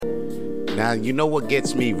Now, you know what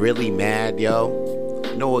gets me really mad, yo?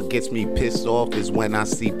 You know what gets me pissed off is when I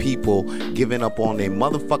see people giving up on their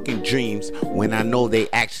motherfucking dreams when I know they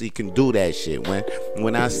actually can do that shit.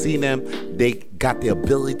 When I see them, they got the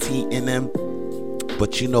ability in them.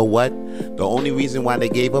 But you know what? The only reason why they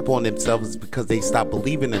gave up on themselves is because they stopped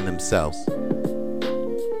believing in themselves.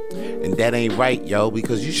 And that ain't right, yo,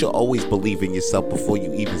 because you should always believe in yourself before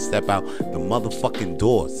you even step out the motherfucking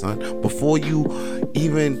door, son. Before you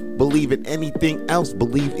even believe in anything else,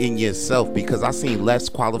 believe in yourself, because I seen less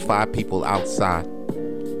qualified people outside.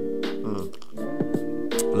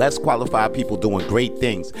 Less qualified people doing great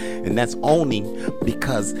things, and that's only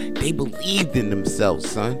because they believed in themselves,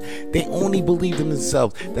 son. They only believed in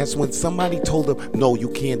themselves. That's when somebody told them, no, you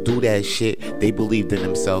can't do that shit, they believed in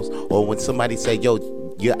themselves. Or when somebody said, yo,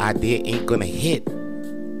 your idea ain't gonna hit,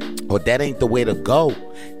 or that ain't the way to go,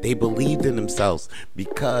 they believed in themselves.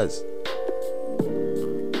 Because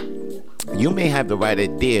you may have the right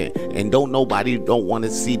idea and nobody don't want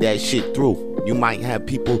to see that shit through. You might have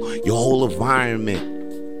people, your whole environment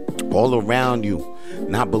all around you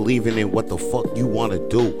not believing in what the fuck you want to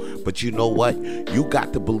do. But you know what? You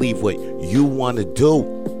got to believe what you want to do.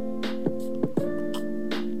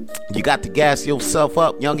 You got to gas yourself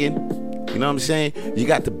up, youngin'. You know what I'm saying? You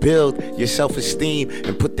got to build your self-esteem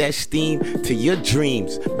and put that steam to your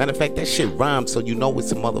dreams. Matter of fact, that shit rhymes, so you know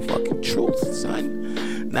it's a motherfucking truth,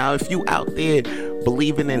 son. Now, if you out there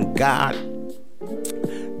believing in God,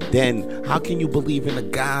 then how can you believe in a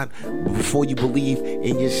God before you believe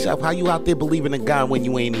in yourself? How you out there believing in God when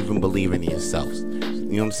you ain't even believing in yourself? You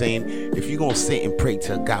know what I'm saying? If you're going to sit and pray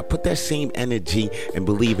to God, put that same energy and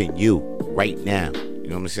believe in you right now. You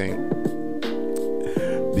know what I'm saying?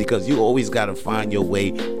 Because you always got to find your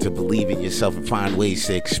way to believe in yourself and find ways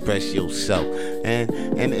to express yourself. And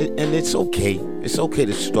it's okay. It's okay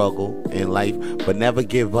to struggle in life, but never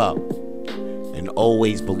give up. And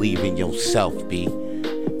always believe in yourself, B.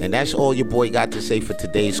 And that's all your boy got to say for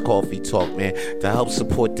today's Coffee Talk, man. To help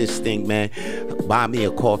support this thing, man, buy me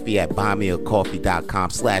a coffee at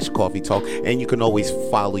buymeacoffee.com/Coffee Talk. And you can always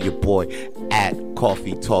follow your boy at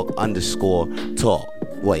Coffee Talk _talk.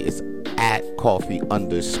 Wait, it's at Coffee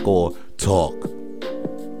 _ Talk.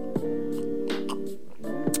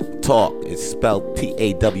 Talk is spelled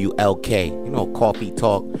TAWLK. You know, Coffee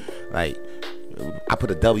Talk. Like, I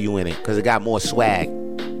put a W in it because it got more swag.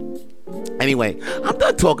 Anyway, I'm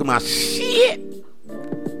done talking my shit.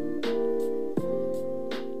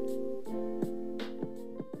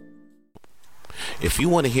 If you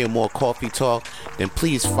want to hear more Coffee Talk, then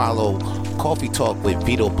please follow Coffee Talk with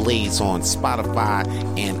Vito Blaze on Spotify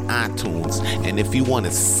and iTunes. And if you want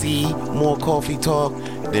to see more Coffee Talk,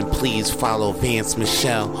 then please follow Vance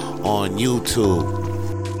Michelle on YouTube.